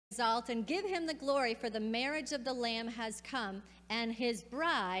exalt and give him the glory, for the marriage of the Lamb has come, and his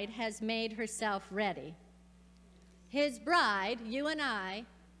bride has made herself ready. His bride, you and I,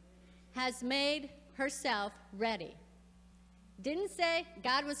 has made herself ready. Didn't say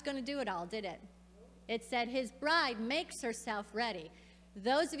God was going to do it all, did it? It said his bride makes herself ready.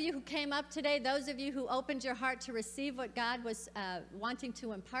 Those of you who came up today, those of you who opened your heart to receive what God was wanting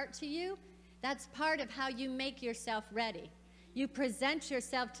to impart to you, that's part of how you make yourself ready. You present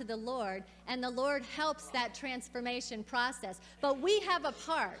yourself to the Lord, and the Lord helps that transformation process. But we have a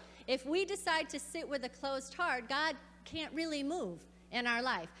part. If we decide to sit with a closed heart, God can't really move in our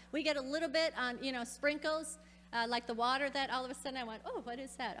life. We get a little bit on, sprinkles, like the water that all of a sudden I went, oh, what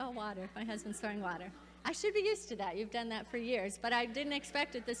is that? Oh, water. My husband's throwing water. I should be used to that. You've done that for years, but I didn't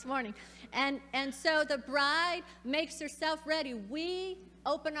expect it this morning. And so the bride makes herself ready. We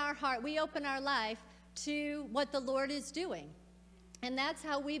open our heart, we open our life to what the Lord is doing. And that's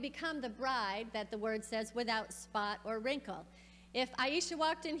how we become the bride that the word says, without spot or wrinkle. If Aisha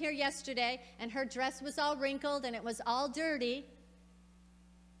walked in here yesterday and her dress was all wrinkled and it was all dirty,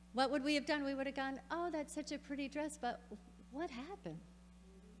 what would we have done? We would have gone, oh, that's such a pretty dress, but what happened?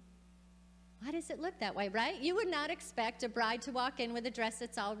 Why does it look that way, right? You would not expect a bride to walk in with a dress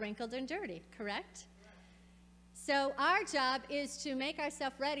that's all wrinkled and dirty, correct? So our job is to make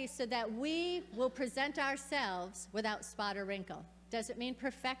ourselves ready so that we will present ourselves without spot or wrinkle. Does it mean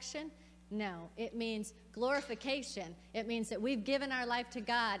perfection? No. It means glorification. It means that we've given our life to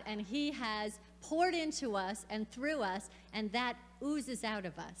God, and he has poured into us and through us, and that oozes out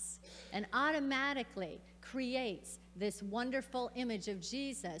of us and automatically creates this wonderful image of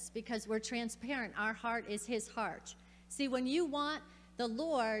Jesus because we're transparent. Our heart is his heart. See, when you want the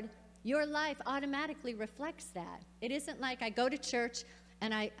Lord, your life automatically reflects that. It isn't like I go to church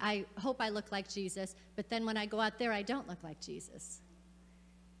and I hope I look like Jesus, but then when I go out there, I don't look like Jesus.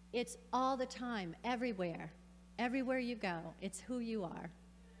 It's all the time, everywhere. Everywhere you go, it's who you are.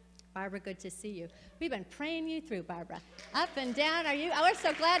 Barbara, good to see you. We've been praying you through, Barbara. Up and down. We're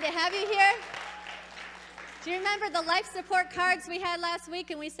so glad to have you here. Do you remember the life support cards we had last week?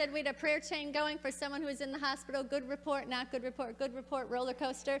 And we said we had a prayer chain going for someone who was in the hospital. Good report, not good report, good report, roller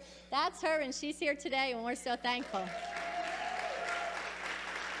coaster. That's her, and she's here today, and we're so thankful.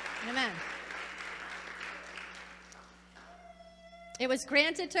 Amen. It was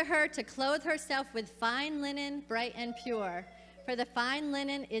granted to her to clothe herself with fine linen, bright and pure. For the fine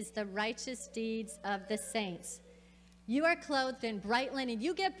linen is the righteous deeds of the saints. You are clothed in bright linen.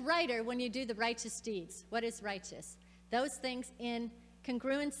 You get brighter when you do the righteous deeds. What is righteous? Those things in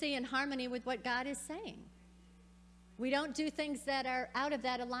congruency and harmony with what God is saying. We don't do things that are out of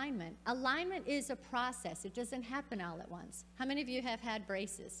that alignment. Alignment is a process. It doesn't happen all at once. How many of you have had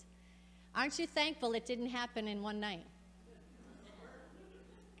braces? Aren't you thankful it didn't happen in one night?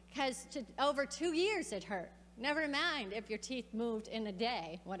 Because over 2 years it hurt. Never mind if your teeth moved in a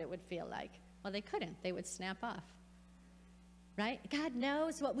day, what it would feel like. Well, they couldn't. They would snap off. Right? God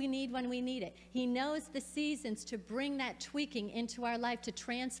knows what we need when we need it. He knows the seasons to bring that tweaking into our life to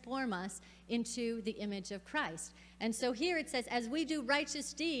transform us into the image of Christ. And so here it says, as we do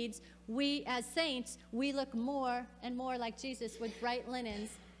righteous deeds, we as saints, we look more and more like Jesus with bright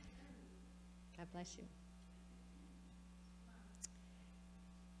linens. God bless you.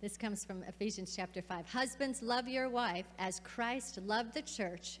 This comes from Ephesians chapter 5. Husbands, love your wife as Christ loved the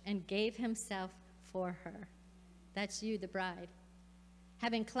church and gave himself for her. That's you, the bride.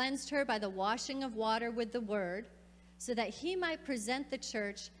 Having cleansed her by the washing of water with the word, so that he might present the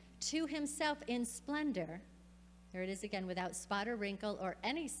church to himself in splendor. There it is again, without spot or wrinkle or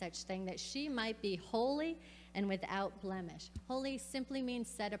any such thing, that she might be holy and without blemish. Holy simply means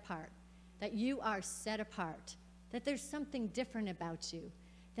set apart, that you are set apart, that there's something different about you,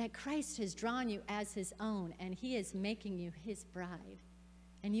 that Christ has drawn you as his own, and he is making you his bride,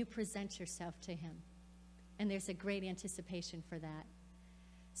 and you present yourself to him. And there's a great anticipation for that.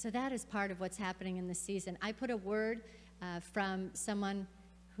 So that is part of what's happening in this season. I put a word from someone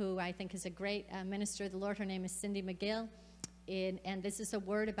who I think is a great minister of the Lord. Her name is Cindy McGill. And this is a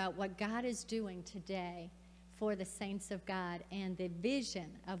word about what God is doing today for the saints of God and the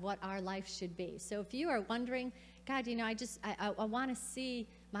vision of what our life should be. So if you are wondering, God, I want to see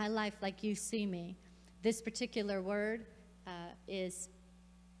my life like you see me, this particular word is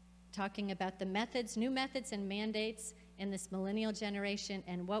talking about the methods, new methods and mandates in this millennial generation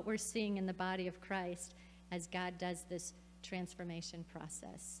and what we're seeing in the body of Christ as God does this transformation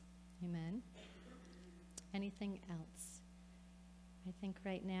process. Amen. Anything else? I think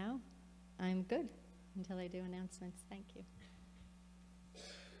right now I'm good until I do announcements. Thank you.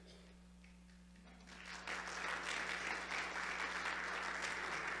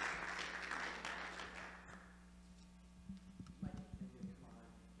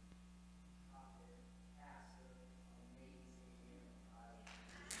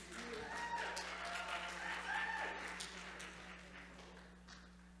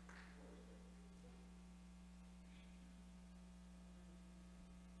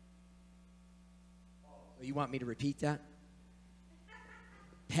 You want me to repeat that?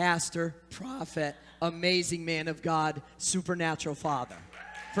 Pastor, prophet, amazing man of God, supernatural father.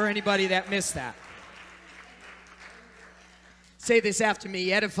 For anybody that missed that. Say this after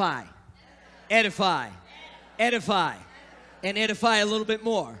me. Edify. Edify. Edify. And edify a little bit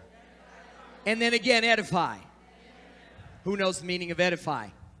more. And then again, edify. Who knows the meaning of edify?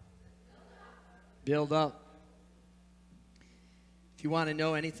 Build up. If you want to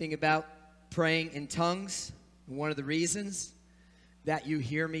know anything about praying in tongues, one of the reasons that you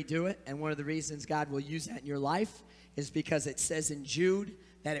hear me do it, and one of the reasons God will use that in your life, is because it says in Jude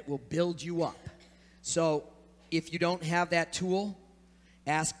that it will build you up. So if you don't have that tool,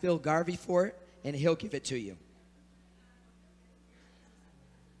 ask Bill Garvey for it, and he'll give it to you.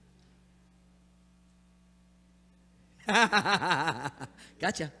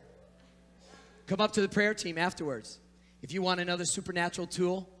 Gotcha. Come up to the prayer team afterwards. If you want another supernatural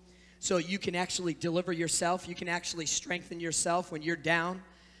tool, so you can actually deliver yourself, you can actually strengthen yourself when you're down,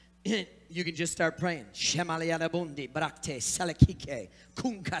 you can just start praying.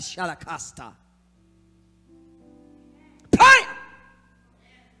 Pray!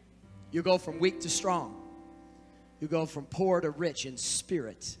 You go from weak to strong. You go from poor to rich in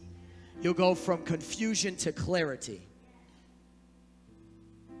spirit. You'll go from confusion to clarity.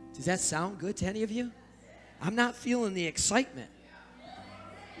 Does that sound good to any of you? I'm not feeling the excitement.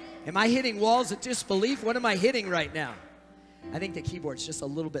 Am I hitting walls of disbelief? What am I hitting right now? I think the keyboard's just a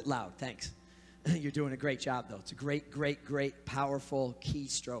little bit loud. Thanks. You're doing a great job, though. It's a great, great, great, powerful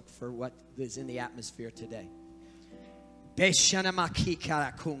keystroke for what is in the atmosphere today.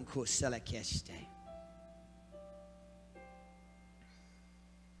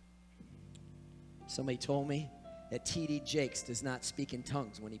 Somebody told me that T.D. Jakes does not speak in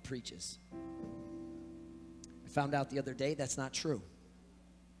tongues when he preaches. I found out the other day that's not true.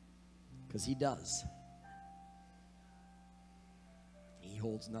 Because he does. He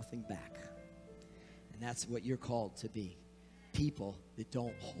holds nothing back. And that's what you're called to be. People that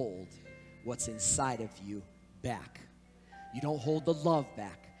don't hold what's inside of you back. You don't hold the love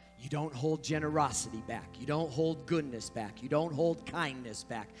back. You don't hold generosity back. You don't hold goodness back. You don't hold kindness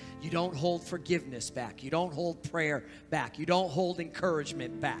back. You don't hold forgiveness back. You don't hold prayer back. You don't hold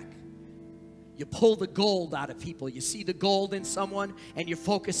encouragement back. You pull the gold out of people. You see the gold in someone and you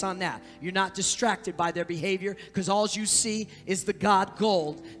focus on that. You're not distracted by their behavior because all you see is the God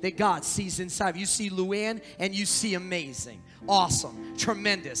gold that God sees inside. You see Luann and you see amazing, awesome,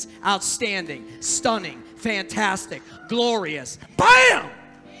 tremendous, outstanding, stunning, fantastic, glorious. Bam!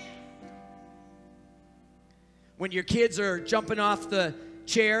 When your kids are jumping off the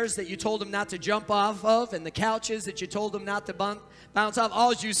chairs that you told them not to jump off of and the couches that you told them not to bounce off,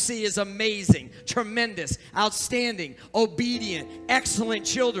 all you see is amazing, tremendous, outstanding, obedient, excellent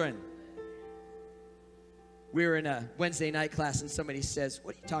children. We were in a Wednesday night class and somebody says,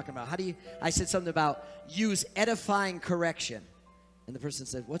 what are you talking about? I said something about use edifying correction. And the person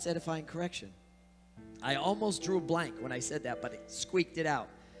said, what's edifying correction? I almost drew a blank when I said that, but it squeaked it out.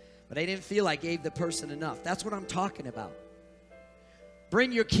 But I didn't feel I gave the person enough. That's what I'm talking about.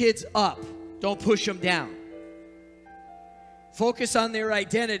 Bring your kids up. Don't push them down. Focus on their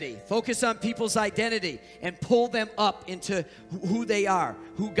identity. Focus on people's identity and pull them up into who they are,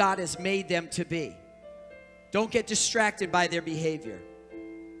 who God has made them to be. Don't get distracted by their behavior.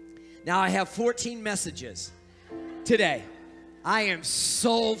 Now I have 14 messages today. I am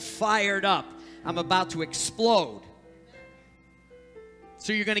so fired up. I'm about to explode.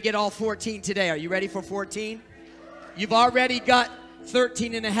 So you're going to get all 14 today. Are you ready for 14? You've already got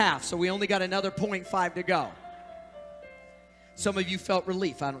 13 and a half, so we only got another 0.5 to go. Some of you felt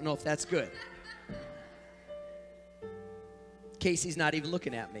relief. I don't know if that's good. Casey's not even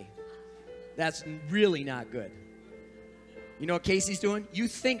looking at me. That's really not good. You know what Casey's doing? You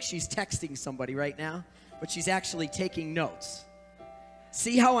think she's texting somebody right now, but she's actually taking notes.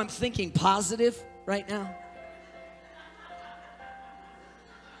 See how I'm thinking positive right now?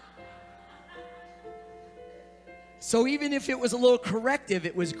 So even if it was a little corrective,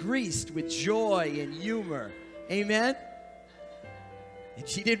 it was greased with joy and humor. Amen? And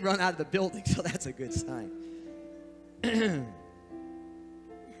she didn't run out of the building, so that's a good sign.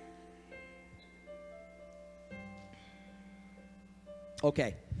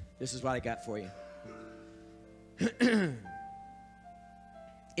 Okay, this is what I got for you.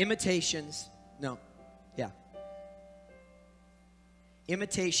 Imitations, no, yeah.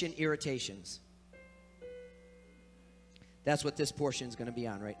 Imitation irritations. That's what this portion is going to be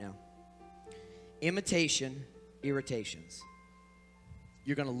on right now. Imitation irritations.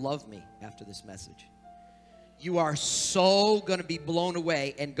 You're going to love me after this message. You are so going to be blown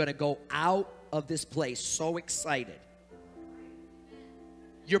away and going to go out of this place so excited.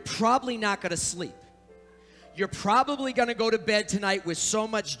 You're probably not going to sleep. You're probably going to go to bed tonight with so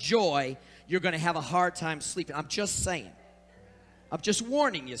much joy, you're going to have a hard time sleeping. I'm just saying. I'm just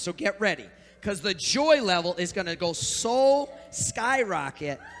warning you, so get ready. Because the joy level is going to go so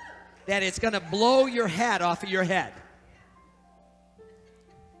skyrocket that it's going to blow your hat off of your head.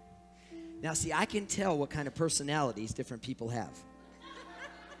 Now, see, I can tell what kind of personalities different people have.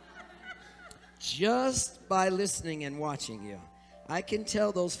 Just by listening and watching you. I can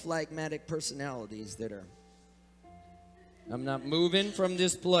tell those phlegmatic personalities that are, I'm not moving from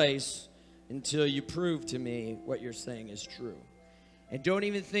this place until you prove to me what you're saying is true. And don't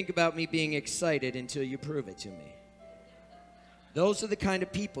even think about me being excited until you prove it to me. Those are the kind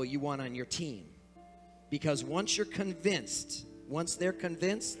of people you want on your team. Because once you're convinced, once they're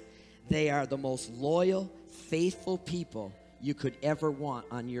convinced, they are the most loyal, faithful people you could ever want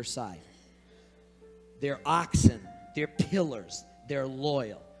on your side. They're oxen, they're pillars, they're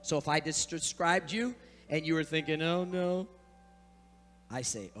loyal. So if I just described you and you were thinking, oh no, I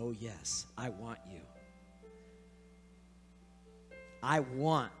say, oh yes, I want you. I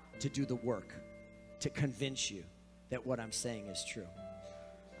want to do the work to convince you that what I'm saying is true.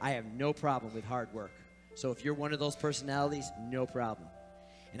 I have no problem with hard work. So if you're one of those personalities, no problem.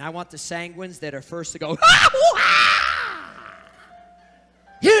 And I want the sanguines that are first to go,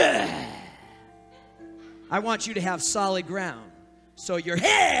 yeah. I want you to have solid ground. So your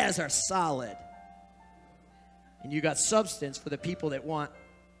hairs are solid. And you got substance for the people that want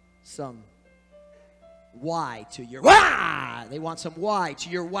some why to your wow. They want some why to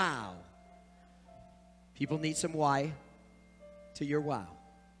your wow. People need some why to your wow.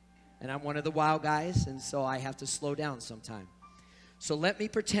 And I'm one of the wow guys, and so I have to slow down sometime. So let me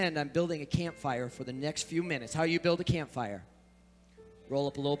pretend I'm building a campfire for the next few minutes. How you build a campfire? Roll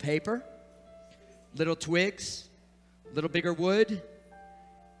up a little paper, little twigs, a little bigger wood,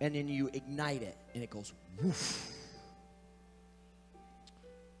 and then you ignite it, and it goes woof.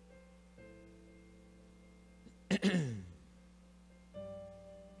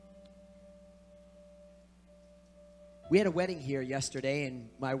 We had a wedding here yesterday, and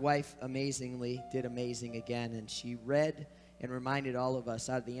my wife amazingly did amazing again, and she read and reminded all of us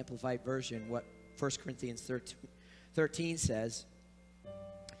out of the Amplified Version what 1 Corinthians 13 says.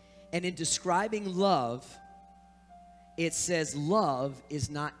 And in describing love, it says love is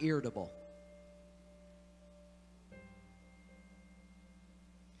not irritable.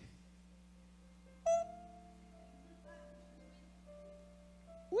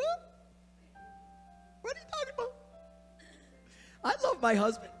 What are you talking about? I love my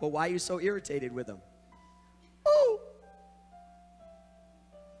husband, but why are you so irritated with him? Oh.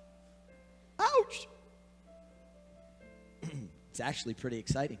 Ouch. It's actually pretty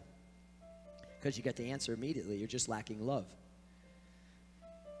exciting because you get the answer immediately. You're just lacking love.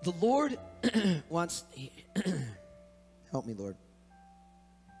 The Lord wants... Help me, Lord.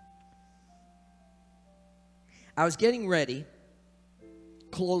 I was getting ready.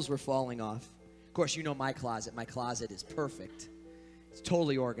 Clothes were falling off. Of course, you know my closet. My closet is perfect. It's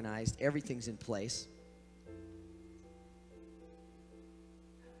totally organized. Everything's in place.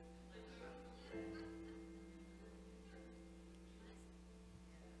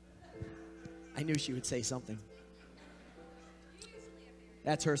 I knew she would say something.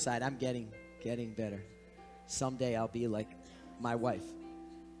 That's her side. I'm getting better. Someday I'll be like my wife.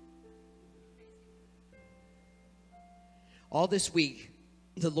 All this week,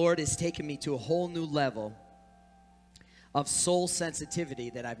 the Lord has taken me to a whole new level of soul sensitivity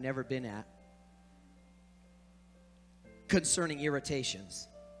that I've never been at concerning irritations,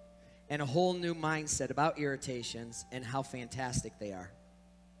 and a whole new mindset about irritations and how fantastic they are.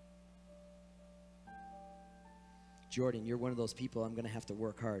 Jordan, you're one of those people I'm going to have to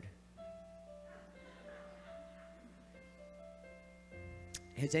work hard.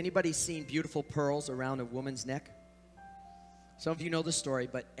 Has anybody seen beautiful pearls around a woman's neck? Some of you know the story,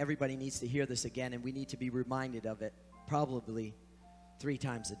 but everybody needs to hear this again, and we need to be reminded of it probably 3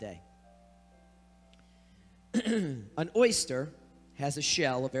 times a day. An oyster has a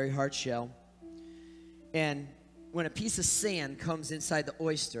shell, a very hard shell, and when a piece of sand comes inside the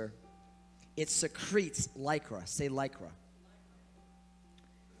oyster, it secretes lycra. Say lycra.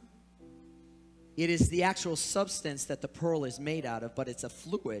 It is the actual substance that the pearl is made out of, but it's a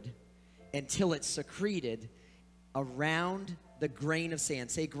fluid until it's secreted around the grain of sand.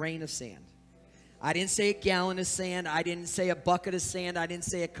 Say grain of sand. I didn't say a gallon of sand. I didn't say a bucket of sand. I didn't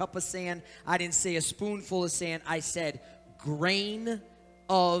say a cup of sand. I didn't say a spoonful of sand. I said grain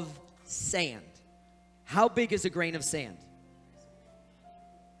of sand. How big is a grain of sand?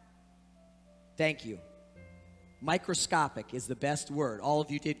 Thank you. Microscopic is the best word. All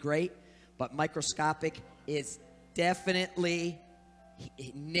of you did great, but microscopic is definitely,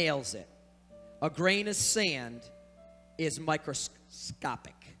 it nails it. A grain of sand is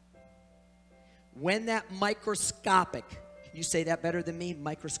microscopic. When that microscopic, can you say that better than me?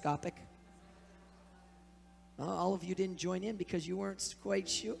 Microscopic? Oh, all of you didn't join in because you weren't quite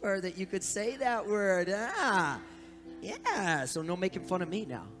sure that you could say that word. Yeah, so no making fun of me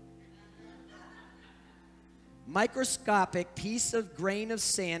now. Microscopic piece of grain of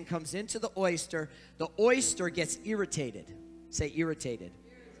sand comes into the oyster. The oyster gets irritated. Say irritated.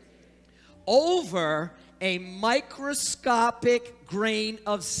 Over a microscopic grain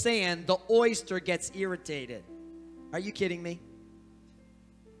of sand, the oyster gets irritated. Are you kidding me?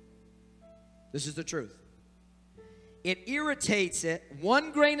 This is the truth. It irritates it.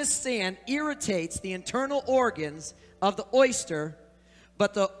 One grain of sand irritates the internal organs of the oyster,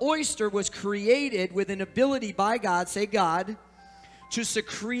 but the oyster was created with an ability by God, say God, to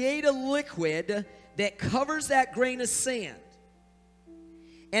create a liquid that covers that grain of sand.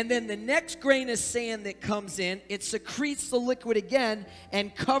 And then the next grain of sand that comes in, it secretes the liquid again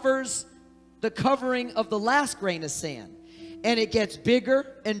and covers the covering of the last grain of sand. And it gets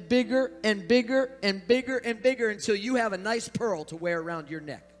bigger and bigger and bigger and bigger and bigger until you have a nice pearl to wear around your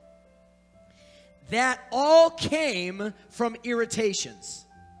neck. That all came from irritations.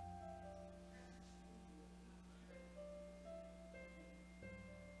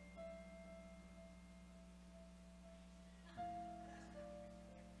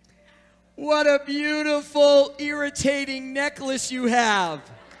 What a beautiful, irritating necklace you have.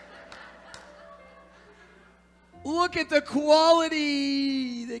 Look at the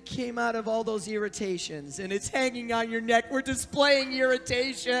quality that came out of all those irritations. And it's hanging on your neck. We're displaying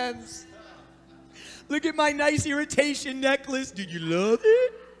irritations. Look at my nice irritation necklace. Did you love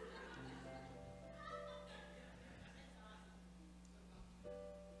it?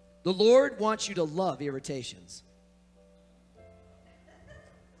 The Lord wants you to love irritations.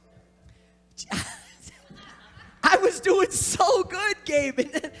 I was doing so good, Gabe.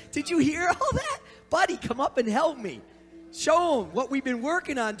 And then, did you hear all that? Buddy, come up and help me. Show them what we've been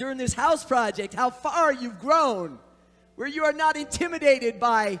working on during this house project, how far you've grown, where you are not intimidated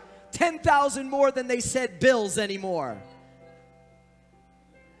by 10,000 more than they said bills anymore.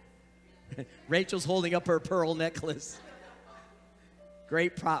 Rachel's holding up her pearl necklace.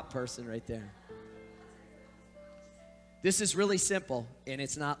 Great prop person right there. This is really simple, and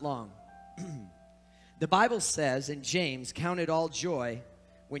it's not long. The Bible says in James, count it all joy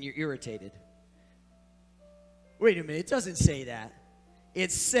when you're irritated. Wait a minute, it doesn't say that.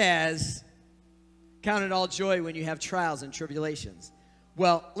 It says, count it all joy when you have trials and tribulations.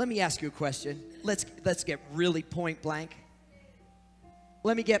 Well, let me ask you a question. Let's get really point blank.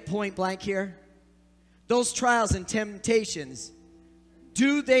 Let me get point blank here. Those trials and temptations,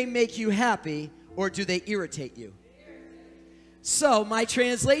 do they make you happy or do they irritate you? So my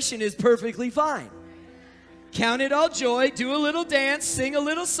translation is perfectly fine. Count it all joy, do a little dance, sing a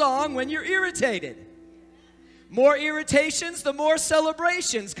little song when you're irritated. More irritations, the more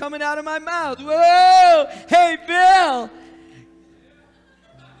celebrations coming out of my mouth. Whoa! Hey, Bill!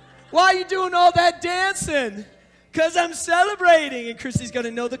 Why are you doing all that dancing? Because I'm celebrating. And Christy's going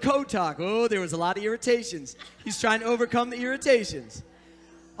to know the code talk. Oh, there was a lot of irritations. He's trying to overcome the irritations.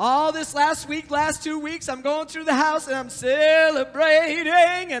 All this last 2 weeks, I'm going through the house and I'm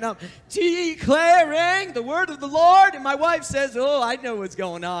celebrating and I'm declaring the word of the Lord. And my wife says, oh, I know what's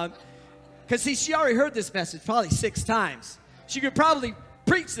going on. Because, see, she already heard this message probably 6 times. She could probably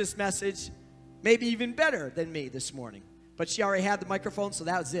preach this message maybe even better than me this morning. But she already had the microphone, so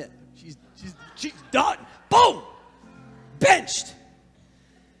that was it. She's done. Boom! Benched.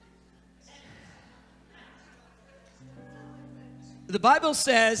 The Bible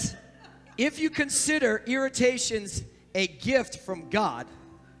says, if you consider irritations a gift from God,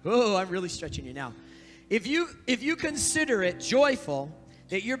 oh, I'm really stretching you now. If you consider it joyful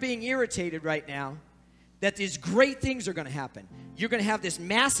that you're being irritated right now, that these great things are going to happen. You're going to have this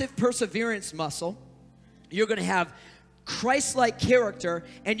massive perseverance muscle. You're going to have Christ-like character,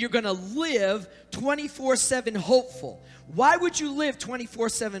 and you're going to live 24/7 hopeful. Why would you live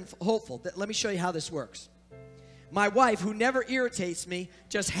 24/7 hopeful? Let me show you how this works. My wife, who never irritates me,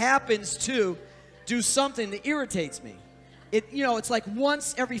 just happens to do something that irritates me. It's like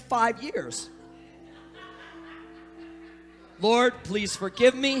once every 5 years. Lord, please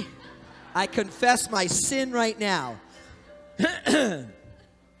forgive me. I confess my sin right now.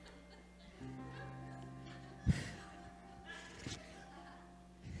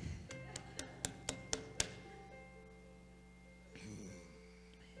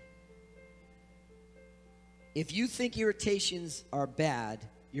 If you think irritations are bad,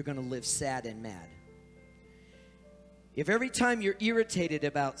 you're going to live sad and mad. If every time you're irritated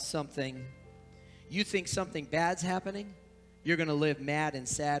about something, you think something bad's happening, you're going to live mad and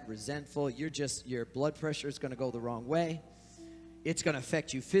sad, resentful. Your blood pressure is going to go the wrong way. It's going to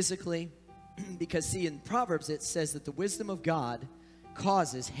affect you physically. Because, see, in Proverbs, it says that the wisdom of God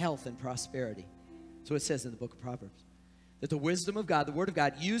causes health and prosperity. So it says in the book of Proverbs. That the wisdom of God, the Word of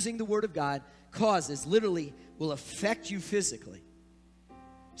God, using the Word of God, causes, literally, will affect you physically.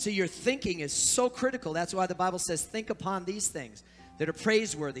 See, your thinking is so critical. That's why the Bible says, think upon these things that are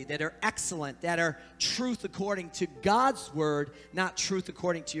praiseworthy, that are excellent, that are truth according to God's Word, not truth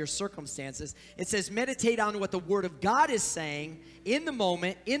according to your circumstances. It says, meditate on what the Word of God is saying in the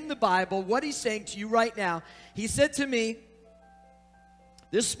moment, in the Bible, what He's saying to you right now. He said to me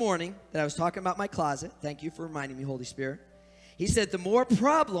this morning that I was talking about my closet. Thank you for reminding me, Holy Spirit. He said, the more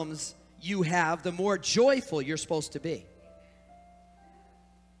problems you have, the more joyful you're supposed to be.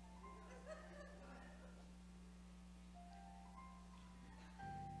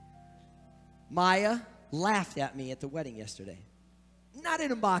 Maya laughed at me at the wedding yesterday. Not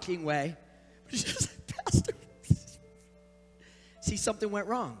in a mocking way. But she was like, Pastor, see, something went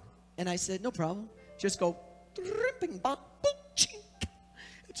wrong. And I said, no problem. Just go, and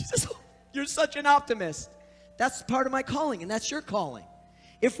she says, oh, you're such an optimist. That's part of my calling, and that's your calling.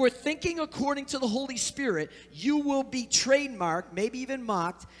 If we're thinking according to the Holy Spirit, you will be trademarked, maybe even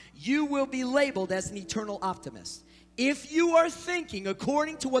mocked. You will be labeled as an eternal optimist. If you are thinking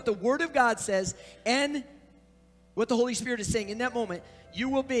according to what the Word of God says and what the Holy Spirit is saying in that moment, you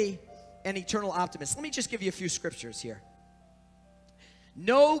will be an eternal optimist. Let me just give you a few scriptures here.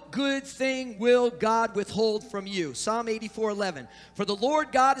 No good thing will God withhold from you. Psalm 84:11. For the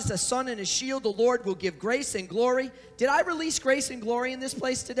Lord God is a sun and a shield. The Lord will give grace and glory. Did I release grace and glory in this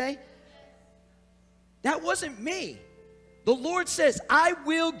place today? That wasn't me. The Lord says, I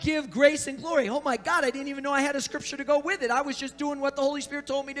will give grace and glory. Oh my God, I didn't even know I had a scripture to go with it. I was just doing what the Holy Spirit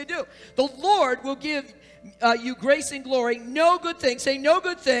told me to do. The Lord will give you grace and glory. No good thing. Say no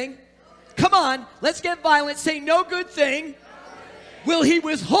good thing. Come on, let's get violent. Say no good thing will He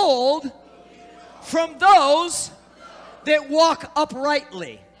withhold from those that walk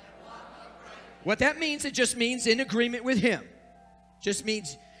uprightly. What that means, it just means in agreement with Him. Just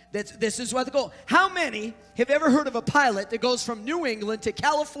means that this is what the goal. How many have ever heard of a pilot that goes from New England to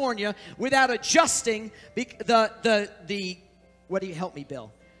California without adjusting the what do you help me,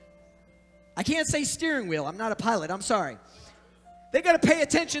 Bill? I can't say steering wheel. I'm not a pilot. I'm sorry. They got to pay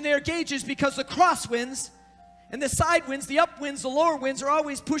attention to their gauges because the crosswinds and the side winds, the upwinds, the lower winds are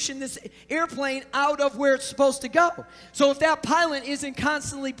always pushing this airplane out of where it's supposed to go. So if that pilot isn't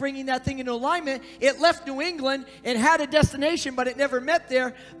constantly bringing that thing into alignment, it left New England and had a destination, but it never met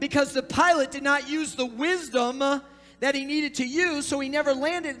there because the pilot did not use the wisdom that he needed to use, so he never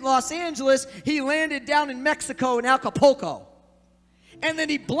landed in Los Angeles. He landed down in Mexico in Acapulco. And then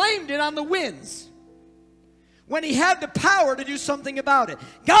he blamed it on the winds, when he had the power to do something about it.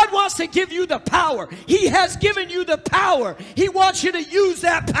 God wants to give you the power. He has given you the power. He wants you to use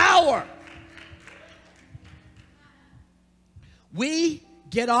that power. We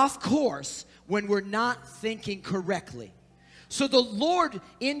get off course when we're not thinking correctly. So the Lord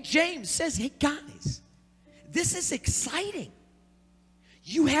in James says, hey guys, this is exciting.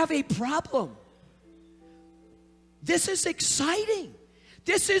 You have a problem. This is exciting.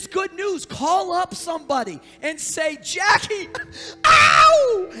 This is good news. Call up somebody and say, Jackie,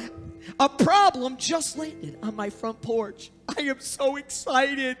 ow! A problem just landed on my front porch. I am so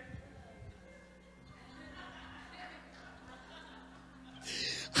excited.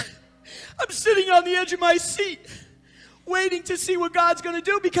 I'm sitting on the edge of my seat, waiting to see what God's going to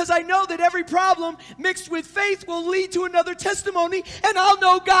do, because I know that every problem mixed with faith will lead to another testimony, and I'll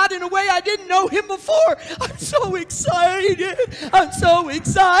know God in a way I didn't know Him before. I'm so excited. I'm so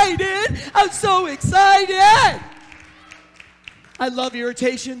excited. I'm so excited. I love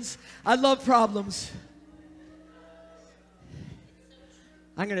irritations. I love problems.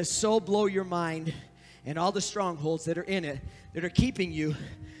 I'm going to so blow your mind and all the strongholds that are in it that are keeping you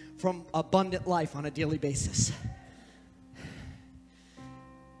from abundant life on a daily basis.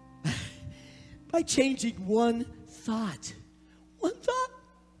 By changing one thought. One thought.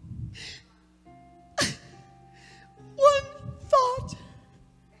 One thought.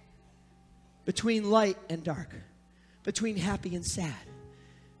 Between light and dark. Between happy and sad.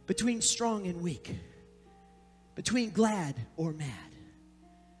 Between strong and weak. Between glad or mad.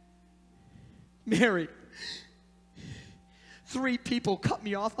 Mary. 3 people cut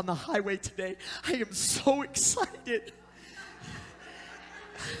me off on the highway today. I am so excited.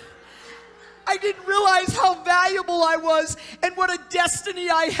 I didn't realize how valuable I was and what a destiny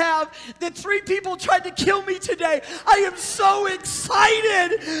I have that 3 people tried to kill me today. I am so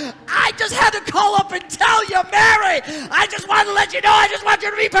excited. I just had to call up and tell you, Mary, I just wanted to let you know, I just want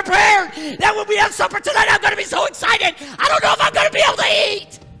you to be prepared that when we have supper tonight, I'm going to be so excited. I don't know if I'm going to be able to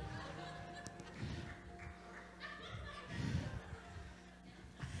eat.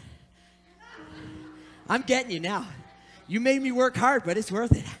 I'm getting you now. You made me work hard, but it's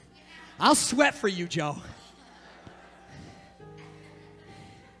worth it. I'll sweat for you, Joe.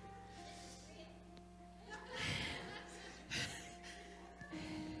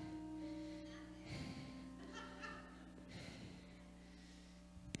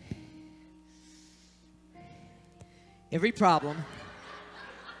 Every problem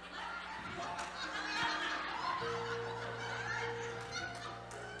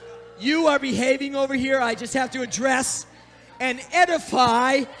you are behaving over here, I just have to address and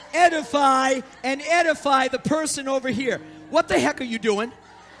edify the person over here. What the heck are you doing?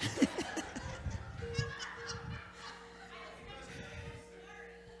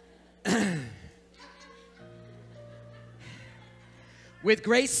 With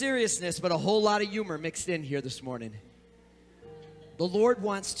great seriousness, but a whole lot of humor mixed in here this morning. The Lord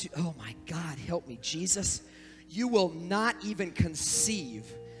wants to, oh my God, help me, Jesus. You will not even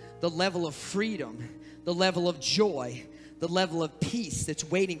conceive the level of freedom, the level of joy, the level of peace that's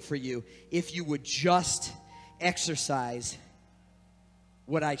waiting for you if you would just exercise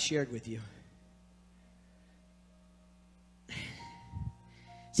what I shared with you.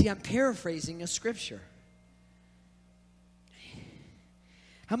 See, I'm paraphrasing a scripture.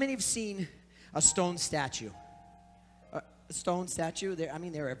 How many have seen a stone statue? A stone statue? They're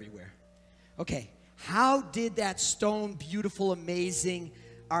everywhere. Okay, how did that stone, beautiful, amazing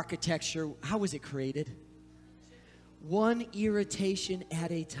architecture, how was it created? One irritation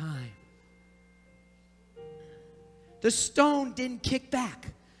at a time. The stone didn't kick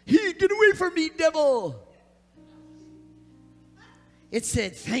back. Hey, get away from me, devil. It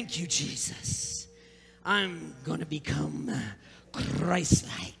said, thank you, Jesus. I'm going to become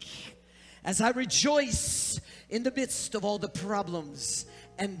Christ-like as I rejoice in the midst of all the problems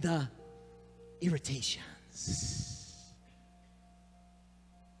and the irritations.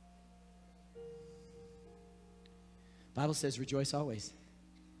 Bible says rejoice always.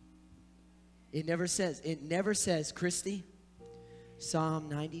 It never says, Christy, Psalm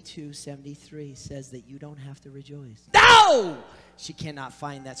 92:73 says that you don't have to rejoice. No! She cannot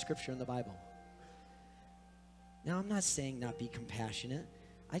find that scripture in the Bible. Now, I'm not saying not be compassionate.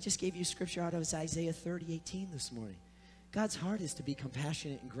 I just gave you scripture out of Isaiah 30:18 this morning. God's heart is to be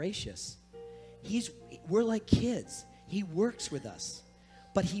compassionate and gracious. We're like kids. He works with us,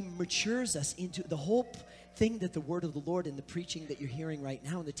 but he matures us into the whole thing that the word of the Lord and the preaching that you're hearing right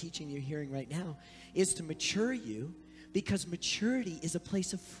now and the teaching you're hearing right now is to mature you, because maturity is a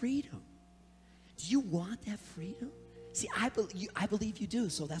place of freedom. Do you want that freedom? See, I believe you do,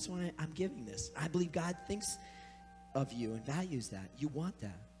 so that's why I'm giving this. I believe God thinks of you and values that. You want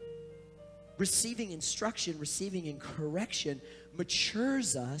that. Receiving instruction, receiving correction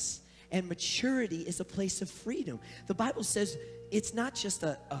matures us, and maturity is a place of freedom. The Bible says it's not just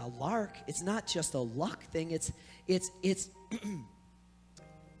a lark. It's not just a luck thing. It's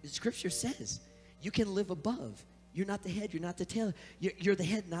Scripture says you can live above. You're not the head. You're not the tail. You're the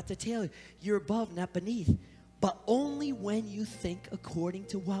head, not the tail. You're above, not beneath. But only when you think according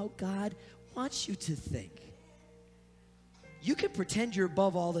to how God wants you to think. You can pretend you're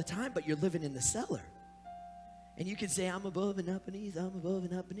above all the time, but you're living in the cellar. And you can say, I'm above and not beneath. I'm above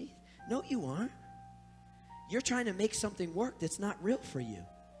and not beneath. No, you aren't. You're trying to make something work that's not real for you.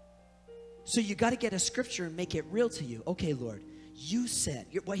 So you got to get a scripture and make it real to you. Okay, Lord, you said,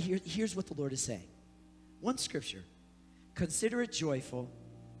 here's what the Lord is saying. One scripture. Consider it joyful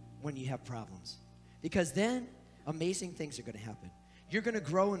when you have problems. Because then amazing things are going to happen. You're going to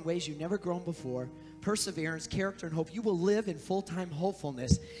grow in ways you've never grown before. Perseverance, character, and hope. You will live in full-time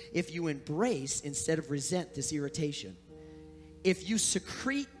hopefulness if you embrace instead of resent this irritation. If you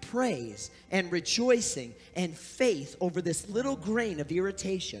secrete praise and rejoicing and faith over this little grain of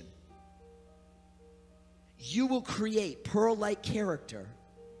irritation, you will create pearl-like character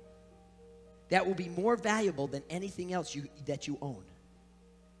that will be more valuable than anything else that you own.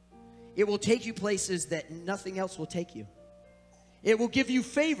 It will take you places that nothing else will take you. It will give you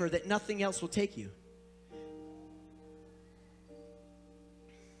favor that nothing else will take you.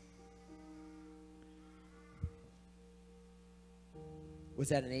 Was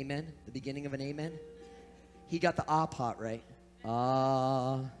that an amen? The beginning of an amen? He got the ah part right.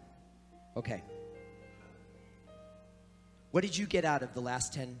 Okay. What did you get out of the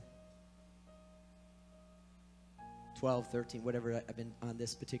last 10 12, 13, whatever I've been on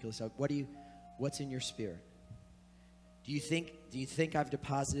this particular subject. What's in your spirit? Do you think I've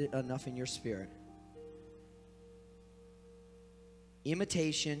deposited enough in your spirit?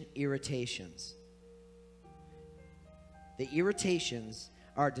 Imitation, irritations. The irritations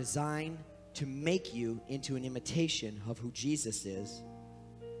are designed to make you into an imitation of who Jesus is.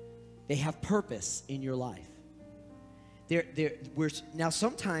 They have purpose in your life. Now,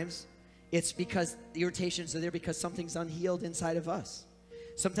 sometimes it's because the irritations are there because something's unhealed inside of us.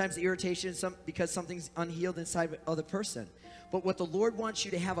 Sometimes the irritation is because something's unhealed inside of the other person. But what the Lord wants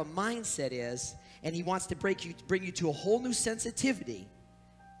you to have a mindset is, and He wants to bring you to a whole new sensitivity.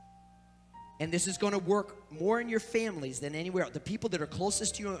 And this is going to work more in your families than anywhere else. The people that are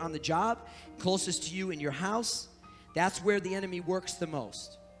closest to you on the job, closest to you in your house, that's where the enemy works the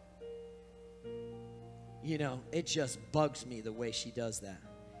most. You know, it just bugs me the way she does that.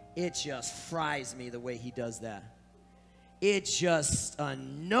 It just fries me the way he does that. It just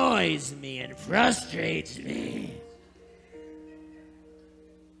annoys me and frustrates me.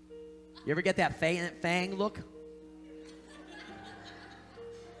 You ever get that fang look?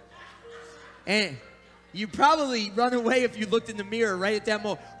 And you probably run away if you looked in the mirror right at that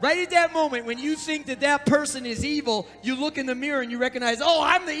moment. Right at that moment when you think that that person is evil, you look in the mirror and you recognize, oh,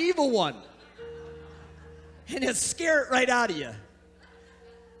 I'm the evil one. And it scares it right out of you.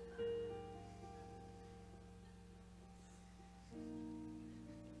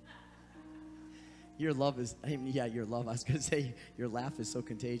 Your love is, your love. I was going to say, your laugh is so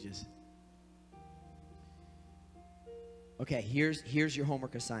contagious. Okay, here's your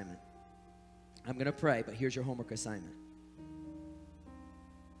homework assignment. I'm going to pray, but here's your homework assignment.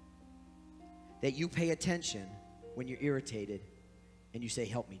 That you pay attention when you're irritated and you say,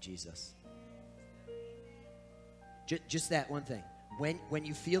 help me, Jesus. Just that one thing. When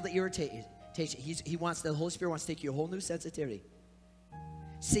you feel the irritation, the Holy Spirit wants to take you a whole new sensitivity.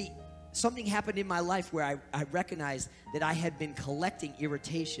 See, something happened in my life where I recognized that I had been collecting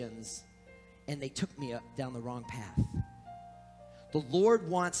irritations and they took me down the wrong path. The Lord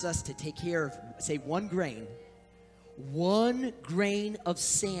wants us to take care of, say, one grain of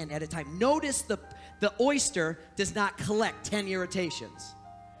sand at a time. Notice the oyster does not collect 10 irritations.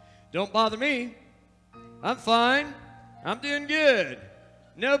 Don't bother me. I'm fine. I'm doing good.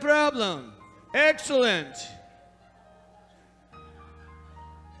 No problem. Excellent.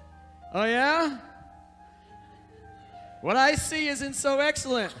 Oh, yeah? What I see isn't so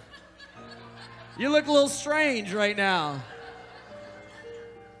excellent. You look a little strange right now.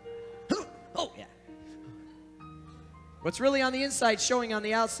 Oh, yeah. What's really on the inside showing on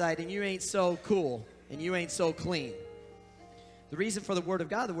the outside, and you ain't so cool, and you ain't so clean. The reason for the Word of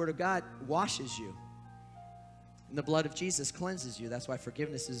God washes you. And the blood of Jesus cleanses you. That's why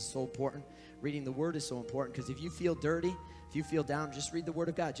forgiveness is so important. Reading the Word is so important, because if you feel dirty, if you feel down, just read the Word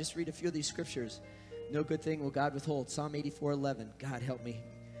of God. Just read a few of these scriptures. No good thing will God withhold. Psalm 84:11. God, help me.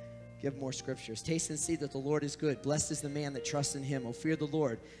 Give more scriptures. Taste and see that the Lord is good. Blessed is the man that trusts in him. Oh, fear the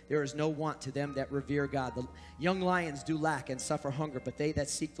Lord. There is no want to them that revere God. The young lions do lack and suffer hunger, but they that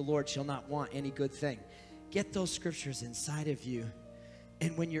seek the Lord shall not want any good thing. Get those scriptures inside of you.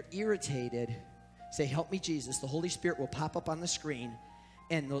 And when you're irritated, say, help me, Jesus. The Holy Spirit will pop up on the screen,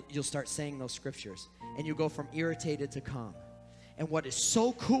 and you'll start saying those scriptures. And you'll go from irritated to calm. And what is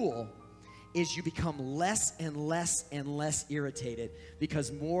so cool is you become less and less and less irritated,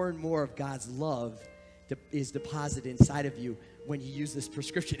 because more and more of God's love is deposited inside of you when you use this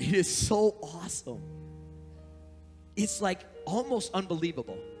prescription. It is so awesome. It's like almost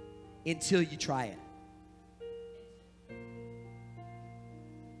unbelievable until you try it.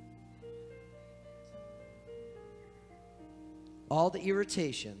 All the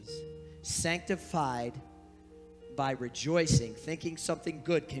irritations sanctified by rejoicing, thinking something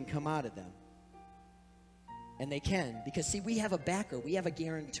good can come out of them. And they can, because see, we have a backer, we have a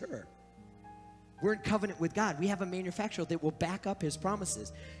guarantor. We're in covenant with God. We have a manufacturer that will back up his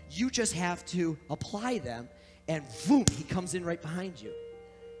promises. You just have to apply them, and boom, he comes in right behind you.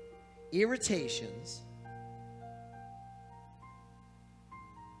 Irritations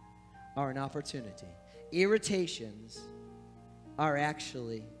are an opportunity. Irritations are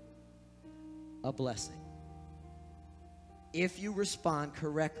actually a blessing if you respond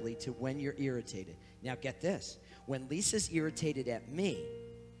correctly to when you're irritated. Now get this. When Lisa's irritated at me,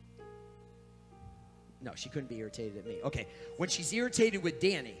 no, she couldn't be irritated at me. Okay, when she's irritated with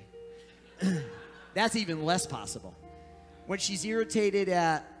Danny, that's even less possible. When she's irritated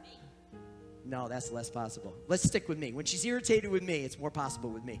at, no, that's less possible. Let's stick with me. When she's irritated with me, it's more possible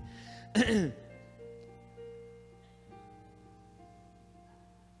with me.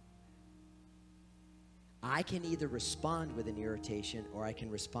 I can either respond with an irritation or I can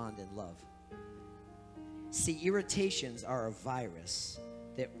respond in love. See, irritations are a virus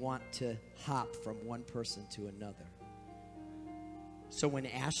that want to hop from one person to another. So when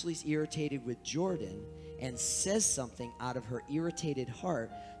Ashley's irritated with Jordan and says something out of her irritated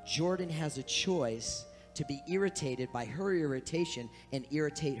heart, Jordan has a choice to be irritated by her irritation and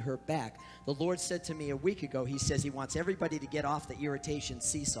irritate her back. The Lord said to me a week ago, he says he wants everybody to get off the irritation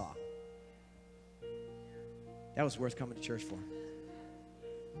seesaw. That was worth coming to church for.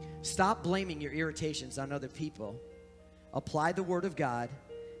 Stop blaming your irritations on other people. Apply the word of God.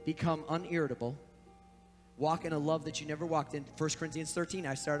 Become unirritable. Walk in a love that you never walked in. 1 Corinthians 13,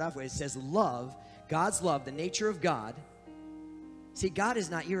 I started off with, it says love, God's love, the nature of God. See, God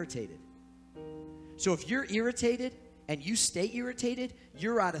is not irritated. So if you're irritated and you stay irritated,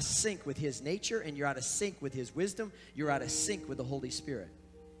 you're out of sync with his nature and you're out of sync with his wisdom. You're out of sync with the Holy Spirit.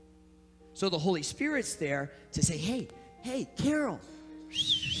 So the Holy Spirit's there to say, hey, Carol,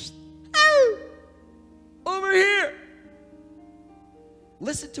 over here.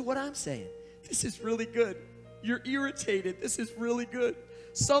 Listen to what I'm saying. This is really good. You're irritated. This is really good.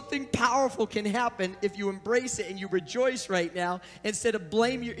 Something powerful can happen if you embrace it and you rejoice right now instead of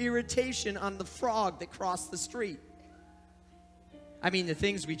blame your irritation on the frog that crossed the street. I mean, the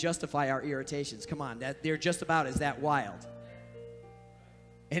things we justify our irritations, come on, they're just about as that wild.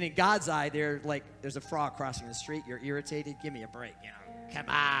 And in God's eye, they're like, there's a frog crossing the street, you're irritated, give me a break, come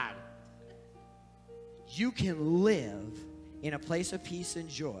on. You can live in a place of peace and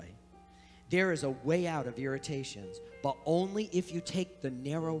joy. There is a way out of irritations, but only if you take the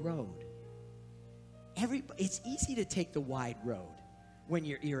narrow road. It's easy to take the wide road when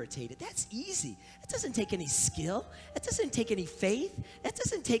you're irritated. That's easy. It doesn't take any skill. It doesn't take any faith. It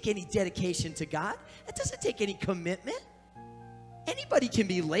doesn't take any dedication to God. It doesn't take any commitment. Anybody can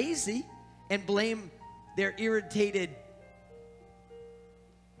be lazy and blame their irritated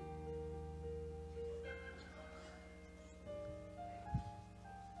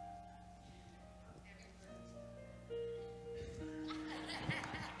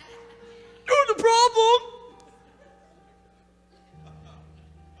You're the problem.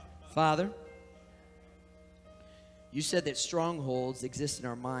 Father, you said that strongholds exist in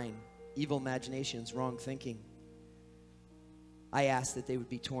our mind, evil imaginations, wrong thinking. I ask that they would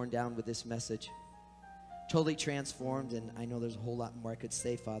be torn down with this message, totally transformed, and I know there's a whole lot more I could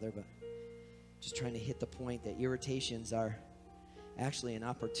say, Father, but just trying to hit the point that irritations are actually an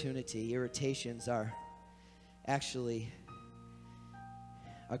opportunity. Irritations are actually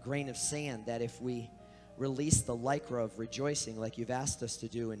a grain of sand that if we release the lycra of rejoicing like you've asked us to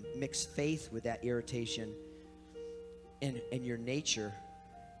do and mix faith with that irritation and your nature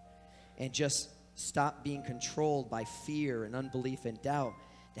and just stop being controlled by fear and unbelief and doubt,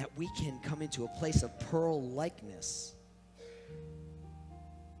 that we can come into a place of pearl likeness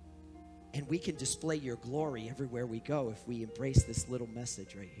and we can display your glory everywhere we go if we embrace this little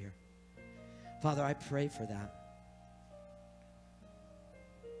message right here. Father, I pray for that.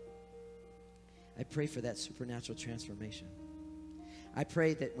 I pray for that supernatural transformation. I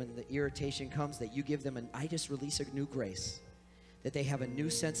pray that when the irritation comes, that you give them I just release a new grace, that they have a new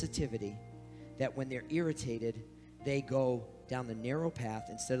sensitivity, that when they're irritated, they go down the narrow path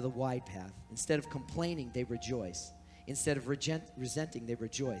instead of the wide path. Instead of complaining, they rejoice. Instead of resenting, they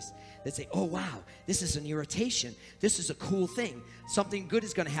rejoice. They say, oh, wow, this is an irritation. This is a cool thing. Something good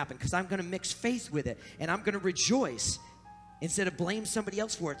is going to happen because I'm going to mix faith with it, and I'm going to rejoice. Instead of blame somebody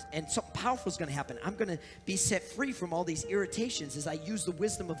else for it, and something powerful is going to happen. I'm going to be set free from all these irritations as I use the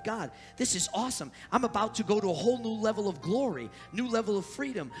wisdom of God. This is awesome. I'm about to go to a whole new level of glory, new level of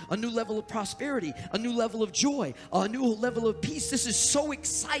freedom, a new level of prosperity, a new level of joy, a new level of peace. This is so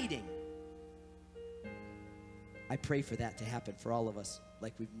exciting. I pray for that to happen for all of us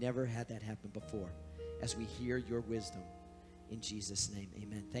like we've never had that happen before as we hear your wisdom. In Jesus' name,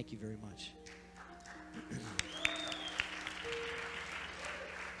 amen. Thank you very much.